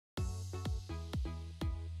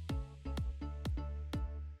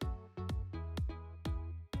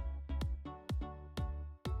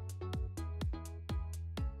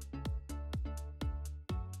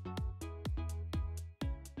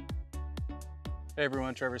Hey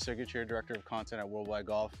everyone, Trevor Cigich here, Director of Content at Worldwide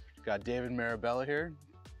Golf. Got David Marabella here,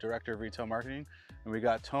 Director of Retail Marketing, and we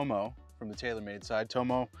got Tomo from the TaylorMade side.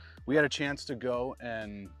 Tomo, we had a chance to go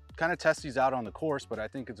and kind of test these out on the course, but I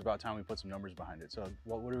think it's about time we put some numbers behind it. So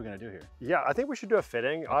what are we gonna do here? Yeah, I think we should do a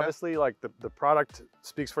fitting. Okay. Obviously, like the product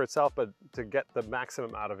speaks for itself, but to get the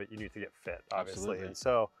maximum out of it, you need to get fit, obviously. Absolutely. And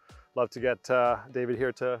so, love to get David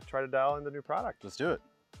here to try to dial in the new product. Let's do it.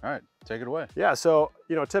 All right, take it away. Yeah, so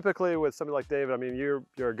typically with somebody like David, I mean,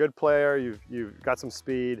 you're a good player. You've got some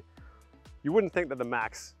speed. You wouldn't think that the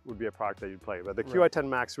Max would be a product that you'd play, but the Qi10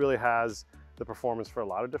 Max really has the performance for a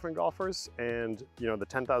lot of different golfers, and the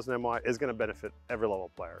 10,000 MOI is going to benefit every level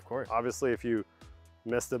player. Of course. Obviously, if you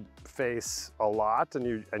miss the face a lot and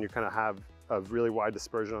you kind of have a really wide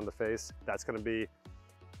dispersion on the face, that's going to be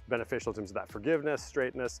beneficial in terms of that forgiveness,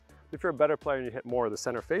 straightness. If you're a better player and you hit more of the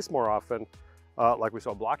center face more often, like we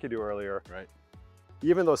saw Blocky do earlier, right?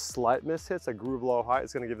 Even those slight miss hits, a groove low high,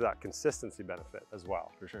 it's going to give that consistency benefit as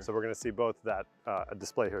well. For sure. So we're going to see both that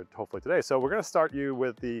display here hopefully today. So we're going to start you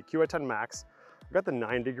with the Qi10 Max. I've got the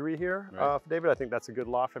 9-degree here, David. I think that's a good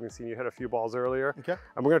loft, having seen you hit a few balls earlier. Okay.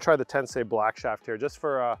 And we're going to try the Tensei Black Shaft here, just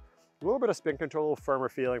for a little bit of spin control, a little firmer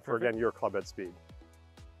feeling for, again, your club head speed.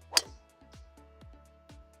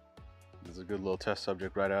 It's a good little test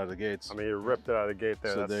subject right out of the gates. I mean, you ripped it out of the gate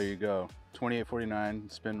there. So there you go. 28.49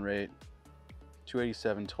 spin rate,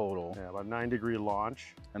 287 total. Yeah, about 9-degree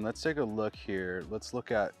launch. And let's take a look here. Let's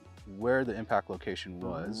look at where the impact location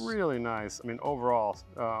was. Really nice. I mean, overall.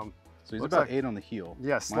 So he's about 8 on the heel.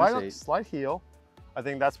 Yeah, slight heel. I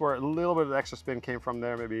think that's where a little bit of the extra spin came from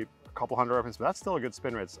there, maybe a couple hundred RPMs, but that's still a good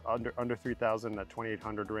spin rate. It's under 3,000 at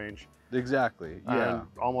 2,800 range. Exactly, yeah. And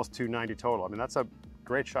almost 290 total. I mean, that's a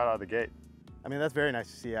great shot out of the gate. I mean, that's very nice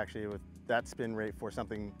to see actually with that spin rate for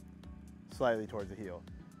something slightly towards the heel.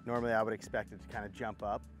 Normally I would expect it to kind of jump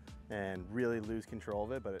up and really lose control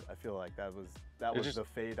of it, but I feel like that was just the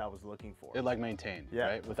fade I was looking for. It like maintained,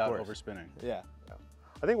 right? Without overspinning. Yeah.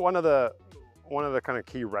 I think one of the kind of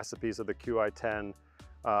key recipes of the Qi10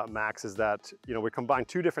 Max is that, we combine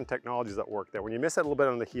two different technologies that work there. When you miss it a little bit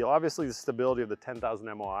on the heel, obviously the stability of the 10,000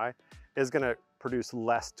 MOI is going to produce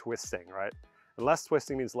less twisting, right? And less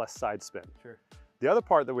twisting means less side spin. Sure. The other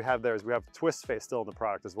part that we have there is we have twist face still in the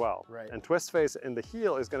product as well. Right. And twist face in the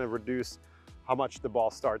heel is going to reduce how much the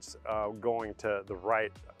ball starts going to the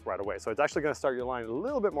right away. So it's actually going to start your line a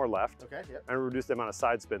little bit more left, and reduce the amount of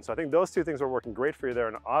side spin. So I think those two things were working great for you there,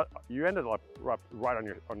 and you ended up right on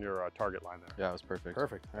your target line there. Yeah, it was perfect.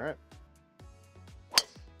 Perfect. All right.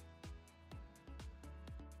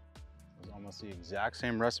 Almost the exact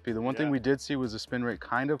same recipe. The one thing we did see was the spin rate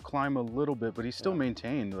kind of climb a little bit, but he still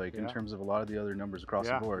maintained in terms of a lot of the other numbers across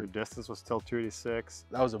the board. The distance was still 286.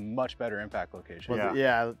 That was a much better impact location.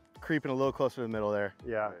 Yeah, creeping a little closer to the middle there.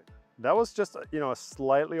 Yeah, right. That was just a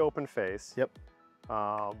slightly open face. Yep.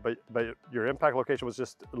 But your impact location was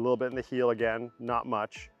just a little bit in the heel again, not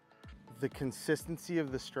much. The consistency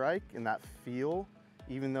of the strike and that feel,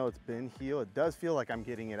 even though it's been heel, it does feel like I'm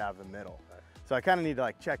getting it out of the middle. So I kind of need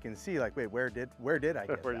to check and see wait, where did I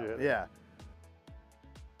get that? Yeah.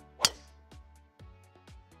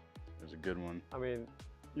 There's a good one. I mean,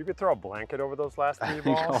 you could throw a blanket over those last 3 balls. I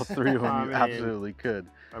think all 3 of them you absolutely could.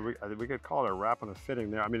 We could call it a wrap on the fitting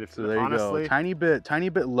there. I mean, so there honestly, you go. Tiny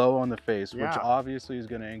bit low on the face, which obviously is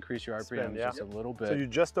going to increase your RPM just a little bit. So you're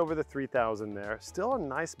just over the 3,000 there. Still a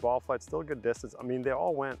nice ball flight, still a good distance. I mean, they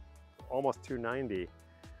all went almost 290.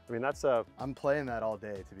 I mean, that's I'm playing that all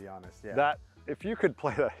day, to be honest. Yeah. If you could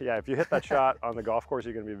play that, if you hit that shot on the golf course,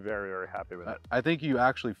 you're going to be very, very happy with it. I think you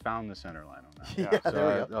actually found the center line on that. Yeah,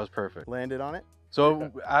 so that was perfect. Landed on it.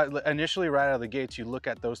 So initially, right out of the gates, you look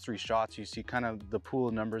at those 3 shots, you see kind of the pool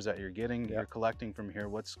of numbers that you're getting, you're collecting from here.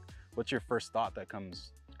 What's your first thought that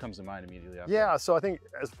comes to mind immediately after? Yeah, so I think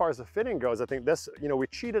as far as the fitting goes, I think this, we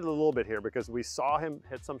cheated a little bit here because we saw him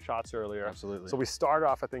hit some shots earlier. Absolutely. So we started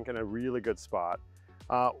off, I think, in a really good spot.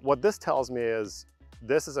 What this tells me is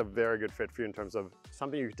this is a very good fit for you in terms of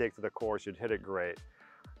something you could take to the course, you'd hit it great.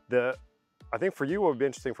 I think for you, what would be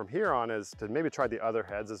interesting from here on is to maybe try the other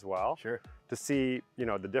heads as well. Sure. To see,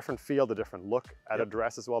 the different feel, the different look at a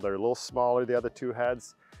dress as well. They're a little smaller, the other 2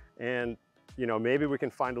 heads. And, maybe we can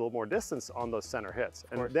find a little more distance on those center hits.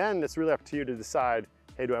 And then it's really up to you to decide,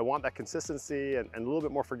 hey, do I want that consistency and a little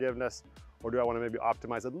bit more forgiveness? Or do I want to maybe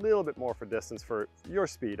optimize a little bit more for distance for your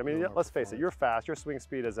speed? I mean, let's face it, you're fast. Your swing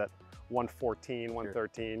speed is at 114,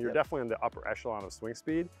 113. You're definitely in the upper echelon of swing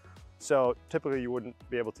speed. So typically you wouldn't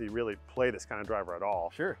be able to really play this kind of driver at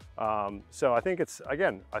all. Sure. So I think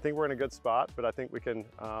I think we're in a good spot, but I think we can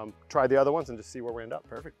try the other ones and just see where we end up.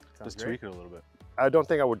 Perfect. Just tweak it a little bit. I don't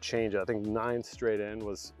think I would change it. I think 9 straight in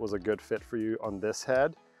was a good fit for you on this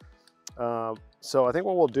head. So I think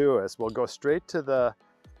what we'll do is we'll go straight to the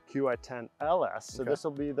Qi10 LS. So this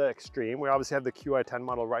will be the extreme. We obviously have the Qi10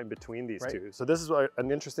 model right in between these two. So this is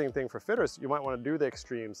an interesting thing for fitters. You might want to do the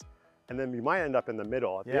extremes, and then you might end up in the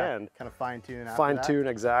middle at the end. Kind of fine tune. Fine tune,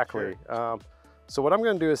 exactly. Sure. So what I'm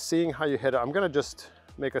going to do is, seeing how you hit it, I'm going to just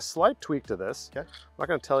make a slight tweak to this. Okay. I'm not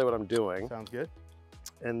going to tell you what I'm doing. Sounds good.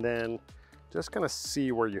 And then just going to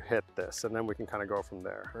see where you hit this, and then we can kind of go from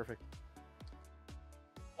there. Perfect.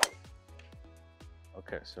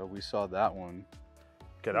 Okay, so we saw that one.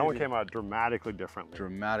 Okay, that one came out dramatically differently.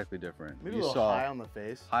 Dramatically different. Maybe a little high on the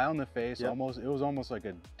face. High on the face, almost. It was almost like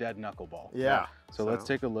a dead knuckleball. Yeah. So let's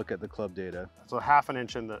take a look at the club data. So 1/2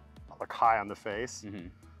 inch in the, like, high on the face,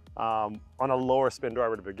 on a lower spin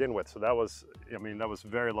driver to begin with. So that was, I mean, that was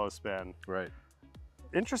very low spin. Right.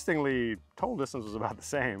 Interestingly, total distance was about the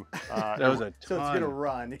same. That was a ton. So it's gonna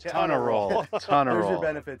run. Ton of roll. Ton of roll. There's your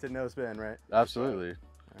benefit to no spin, right? Absolutely.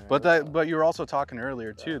 Right, but you were also talking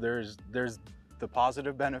earlier too. There's the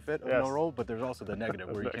positive benefit of no roll, but there's also the negative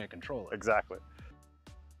where you can't control it. Exactly.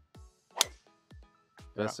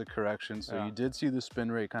 That's the correction. So you did see the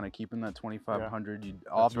spin rate kind of keeping that 2,500. You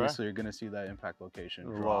obviously are going to see that impact location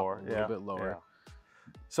drop a little bit lower.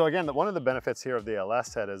 So again, one of the benefits here of the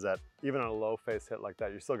LS head is that even on a low face hit like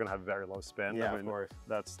that, you're still going to have very low spin. Yeah, I mean, of course.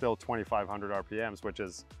 That's still 2,500 RPMs, which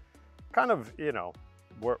is kind of, you know,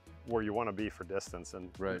 where you want to be for distance. And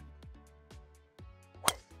right.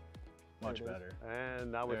 Much better.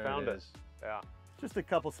 And now we found it. Yeah. Just a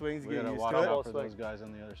couple swings. We gotta watch out for those guys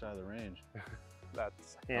on the other side of the range.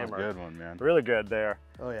 That's hammer. That was a good one, man. Really good there.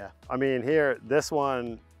 Oh yeah. I mean, here, this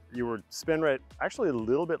one, you were spin rate actually a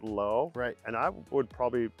little bit low. Right. And I would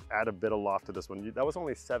probably add a bit of loft to this one. That was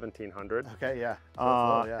only 1,700. Okay, yeah.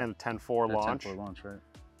 And 10-4 launch. 10-4 launch, right.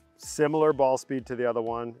 Similar ball speed to the other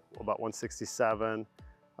one, about 167.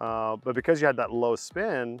 But because you had that low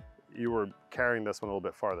spin, you were carrying this one a little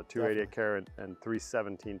bit farther, 288 carry and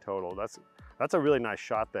 317 total. That's a really nice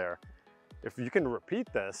shot there. If you can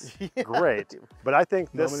repeat this, great. But I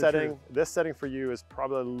think this setting for you is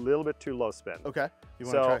probably a little bit too low spin. Okay. You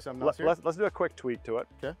want to try something else here? Let's do a quick tweak to it.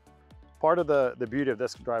 Okay. Part of the beauty of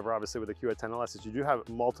this driver, obviously, with the Qi10 LS is you do have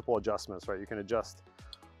multiple adjustments, right? You can adjust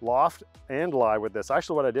loft and lie with this.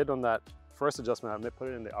 Actually, what I did on that first adjustment, I put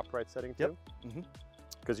it in the upright setting too. Yep.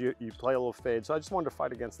 Because you play a little fade. So I just wanted to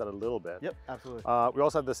fight against that a little bit. Yep, absolutely. We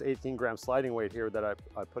also have this 18-gram sliding weight here that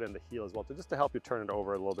I put in the heel as well, just to help you turn it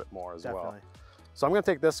over a little bit more as well. So I'm gonna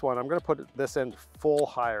take this one, I'm gonna put this in full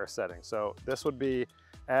higher setting. So this would be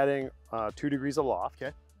adding 2 degrees of loft.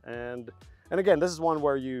 Okay. And again, this is one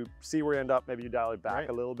where you see where you end up, maybe you dial it back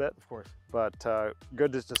a little bit. Of course. But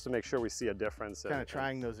good just to make sure we see a difference. Kind of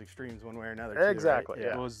trying those extremes one way or another. Exactly, too,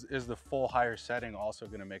 right? Yeah. Is the full higher setting also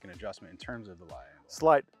going to make an adjustment in terms of the lie angle?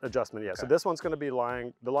 Slight adjustment, yeah. Okay. So this one's going to be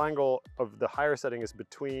lying, the lie angle of the higher setting is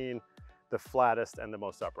between the flattest and the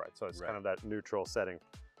most upright. So it's kind of that neutral setting.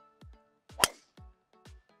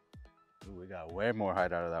 Ooh, we got way more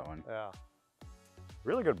height out of that one. Yeah.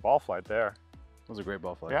 Really good ball flight there. It was a great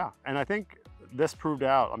ball flight. Yeah, and I think this proved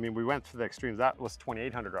out, I mean, we went to the extremes, that was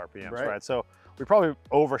 2,800 RPMs, right? So we probably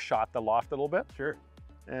overshot the loft a little bit. Sure.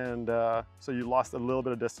 And so you lost a little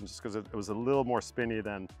bit of distance just because it was a little more spinny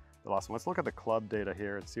than the last one. Let's look at the club data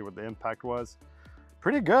here and see what the impact was.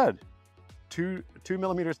 Pretty good. 2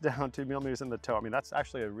 millimeters down, 2 millimeters in the toe. I mean, that's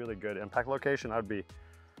actually a really good impact location. I'd be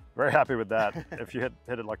very happy with that if you hit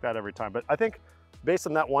it like that every time. But I think based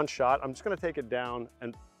on that one shot, I'm just gonna take it down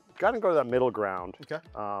and gotta go to that middle ground. Okay.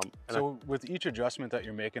 So with each adjustment that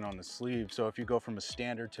you're making on the sleeve, so if you go from a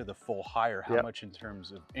standard to the full higher, how much in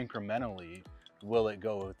terms of incrementally will it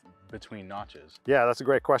go between notches? Yeah, that's a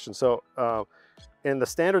great question. So in the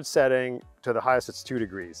standard setting to the highest, it's 2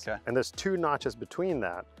 degrees. Okay. And there's 2 notches between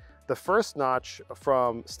that. The first notch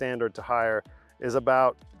from standard to higher is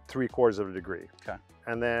about 3/4 of a degree. Okay.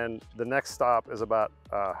 And then the next stop is about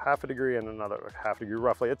 1/2 degree and another 1/2 degree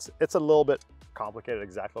roughly. It's a little bit complicated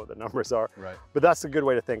exactly what the numbers are, right? But that's a good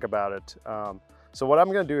way to think about it. So what I'm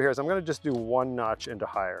gonna do here is I'm gonna just do 1 notch into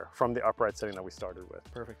higher from the upright setting that we started with.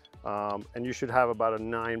 Perfect. And you should have about a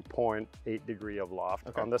 9.8 degree of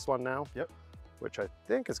loft on this one now. Yep. Which I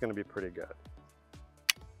think is gonna be pretty good.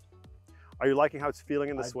 Are you liking how it's feeling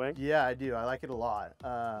in the swing? Yeah, I do. I like it a lot.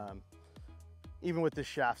 Even with the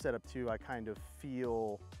shaft setup too, I kind of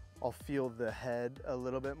I'll feel the head a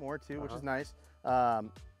little bit more too, which is nice.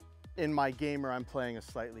 In my gamer, I'm playing a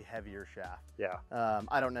slightly heavier shaft. Yeah.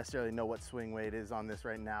 I don't necessarily know what swing weight is on this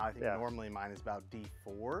right now. I think normally mine is about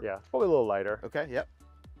D4. Yeah, probably a little lighter. Okay, yep.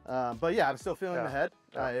 But yeah, I'm still feeling the head.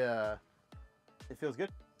 It feels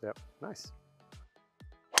good. Yep, nice.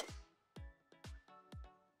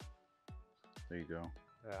 There you go.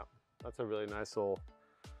 Yeah, that's a really nice little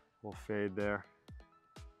fade there.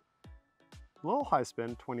 A little high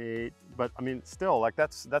spin, 28, but I mean, still, like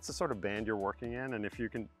that's the sort of band you're working in, and if you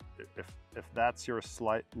can, if that's your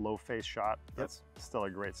slight low face shot, that's still a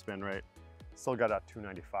great spin rate. Still got that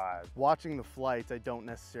 295. Watching the flights, I don't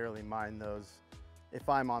necessarily mind those. If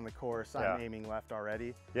I'm on the course, I'm aiming left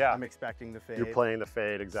already. Yeah. I'm expecting the fade. You're playing the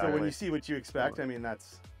fade, exactly. So when you see what you expect, I mean,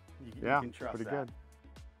 that's, you can trust pretty that. good.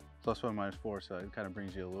 +1, -4, so it kind of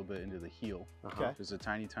brings you a little bit into the heel. Okay. Just a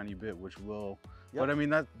tiny, tiny bit, which will, but I mean,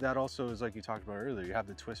 that also is like you talked about earlier, you have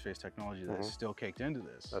the twist face technology that is still caked into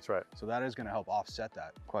this. That's right. So that is gonna help offset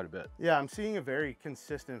that quite a bit. Yeah, I'm seeing a very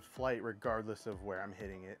consistent flight regardless of where I'm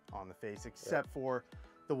hitting it on the face, except for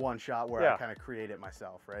the one shot where I kind of create it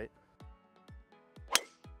myself, right?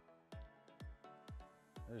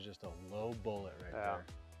 There's just a low bullet right there.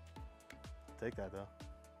 Take that though.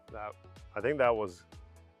 I think that was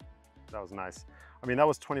nice. I mean, that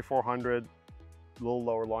was 2400, a little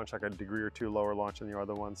lower launch, like a degree or two lower launch than your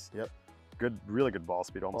other ones. Yep. Good, really good ball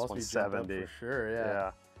speed, almost 170. For sure,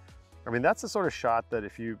 yeah. I mean, that's the sort of shot that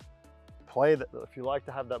if you play, if you like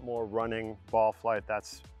to have that more running ball flight,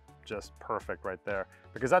 that's just perfect right there.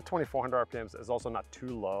 Because that 2400 RPMs is also not too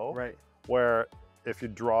low. Right. Where if you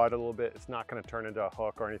draw it a little bit, it's not going to turn into a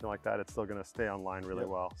hook or anything like that. It's still going to stay on line really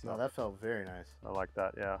well. So no, that felt very nice. I like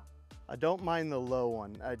that, yeah. I don't mind the low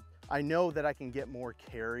one. I know that I can get more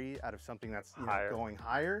carry out of something that's going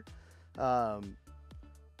higher.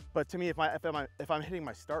 But to me, if I'm hitting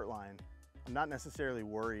my start line, I'm not necessarily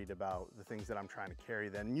worried about the things that I'm trying to carry.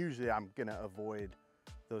 Then usually I'm gonna avoid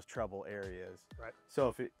those trouble areas. Right. So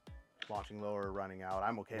if it launching lower or running out,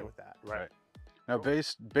 I'm okay with that. Right. Now,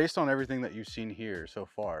 based on everything that you've seen here so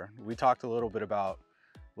far, we talked a little bit about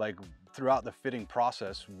like throughout the fitting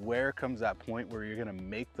process, where comes that point where you're gonna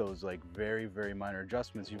make those like very, very minor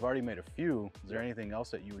adjustments? You've already made a few. Is there anything else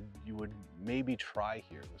that you would maybe try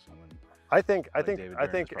here with someone? I think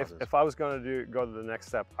if I was going to go to the next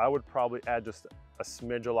step, I would probably add just a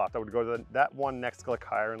smidge of loft. I would go to that one next click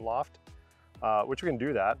higher in loft, which we can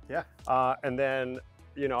do that. Yeah. And then,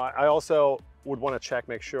 you know, I also would want to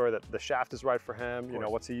make sure that the shaft is right for him. You know,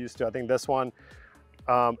 what's he used to? I think this one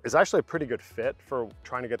is actually a pretty good fit for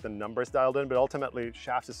trying to get the numbers dialed in, but ultimately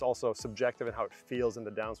shaft is also subjective in how it feels in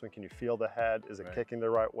the downswing. Can you feel the head? Is it kicking the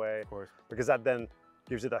right way? Of course. Because that then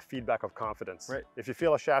gives you that feedback of confidence. Right. If you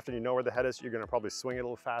feel a shaft and you know where the head is, you're gonna probably swing it a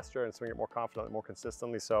little faster and swing it more confidently, more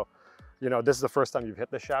consistently. So, you know, this is the first time you've hit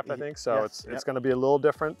the shaft, I think. So it's gonna be a little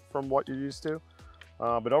different from what you're used to.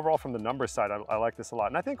 But overall, from the numbers side, I like this a lot.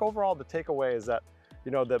 And I think overall, the takeaway is that,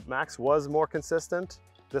 you know, the max was more consistent.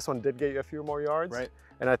 This one did get you a few more yards. Right.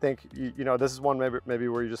 And I think, you know, this is one maybe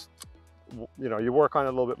where you just, you know, you work on it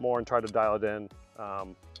a little bit more and try to dial it in.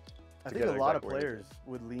 I think a lot of players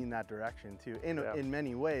would lean that direction too. In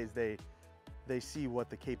many ways, they see what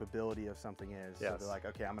the capability of something is. So they're like,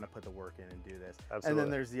 okay, I'm gonna put the work in and do this. Absolutely. And then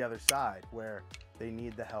there's the other side where they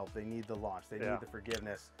need the help, they need the launch, they need the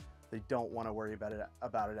forgiveness. They don't want to worry about it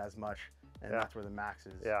as much. And that's where the max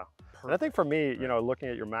is. Yeah. And I think for me, you know, looking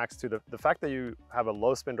at your max too, the fact that you have a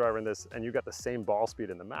low spin driver in this and you got the same ball speed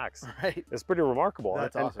in the max is pretty remarkable.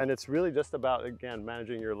 That's awesome. And it's really just about, again,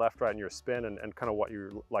 managing your left, right, and your spin and kind of what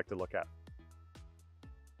you like to look at.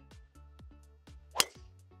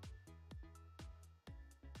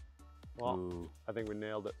 Well, I think we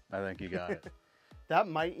nailed it. I think you got it. That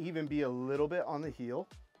might even be a little bit on the heel.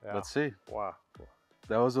 Yeah. Let's see. Wow.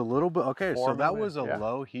 That was a little bit, okay, so that was a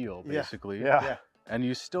low heel, basically. Yeah. And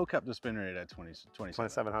you still kept the spin rate at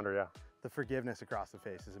 2700, yeah. The forgiveness across the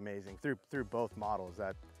face is amazing. Through both models,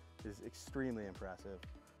 that is extremely impressive.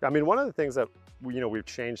 I mean, one of the things that we've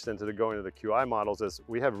changed into going to the QI models is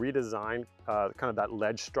we have redesigned kind of that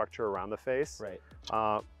ledge structure around the face. Right.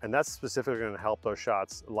 And that's specifically going to help those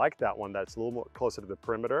shots like that one that's a little more closer to the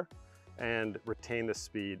perimeter and retain the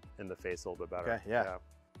speed in the face a little bit better. Okay, yeah.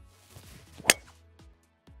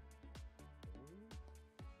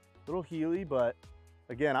 Little heely, but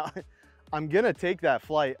again, I'm gonna take that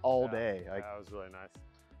flight all day. That was really nice.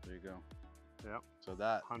 There you go. Yep. So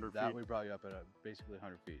that 100 feet. feet. We brought you up at basically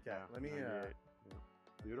 100 feet. Yeah. Let me.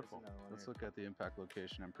 Beautiful. Let's look at the impact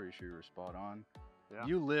location. I'm pretty sure you were spot on. Yeah.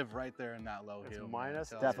 You live right there in that low heel.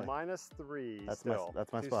 Definitely. -3 that's still.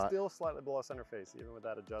 That's my so spot. Still slightly below center face, even with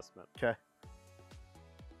that adjustment. Okay.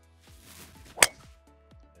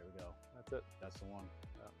 There we go. That's it. That's the one.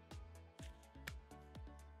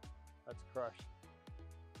 That's crushed.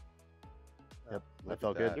 Yep, that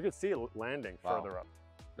felt good. You could see it landing further up.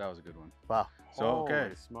 That was a good one. Wow. So, okay.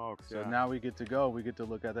 Holy smokes, so now we get to go. We get to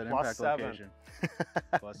look at that impact +7. location.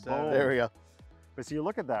 +7. There we go. But so you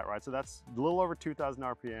look at that, right? So that's a little over 2,000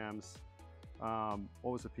 RPMs.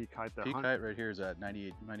 What was the peak height there? Peak height right here is at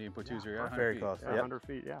 98.20. Yeah, very close. Yeah, Yep. 100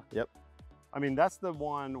 feet, yeah. Yep. I mean, that's the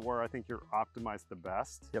one where I think you're optimized the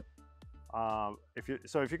best. Yep. If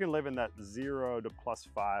you can live in that 0 to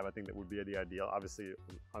 +5, I think that would be the ideal. Obviously,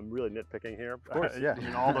 I'm really nitpicking here. Of course, yeah. I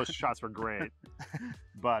mean, all those shots were great,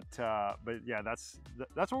 but yeah, that's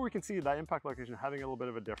where we can see that impact location having a little bit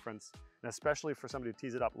of a difference, and especially for somebody who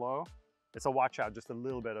tees it up low, it's a watch out. Just a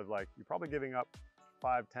little bit of like you're probably giving up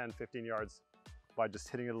 5, 10, 15 yards by just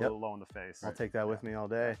hitting it a little low in the face. I'll take that with me all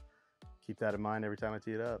day. Keep that in mind every time I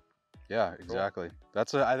tee it up. Yeah, exactly.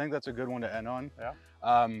 Cool. I think that's a good one to end on.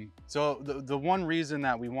 Yeah. So the one reason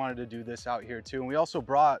that we wanted to do this out here too, and we also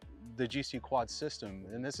brought the GC Quad system,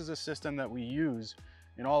 and this is a system that we use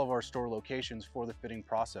in all of our store locations for the fitting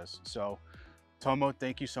process. So Tomo,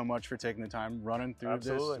 thank you so much for taking the time running through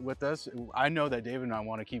this with us. I know that David and I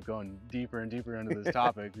want to keep going deeper and deeper into this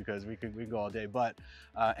topic because we can go all day. But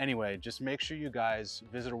anyway, just make sure you guys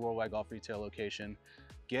visit a Worldwide Golf Retail location,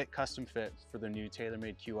 get custom fit for the new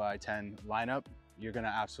TaylorMade Qi10 lineup. You're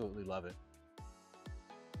gonna absolutely love it.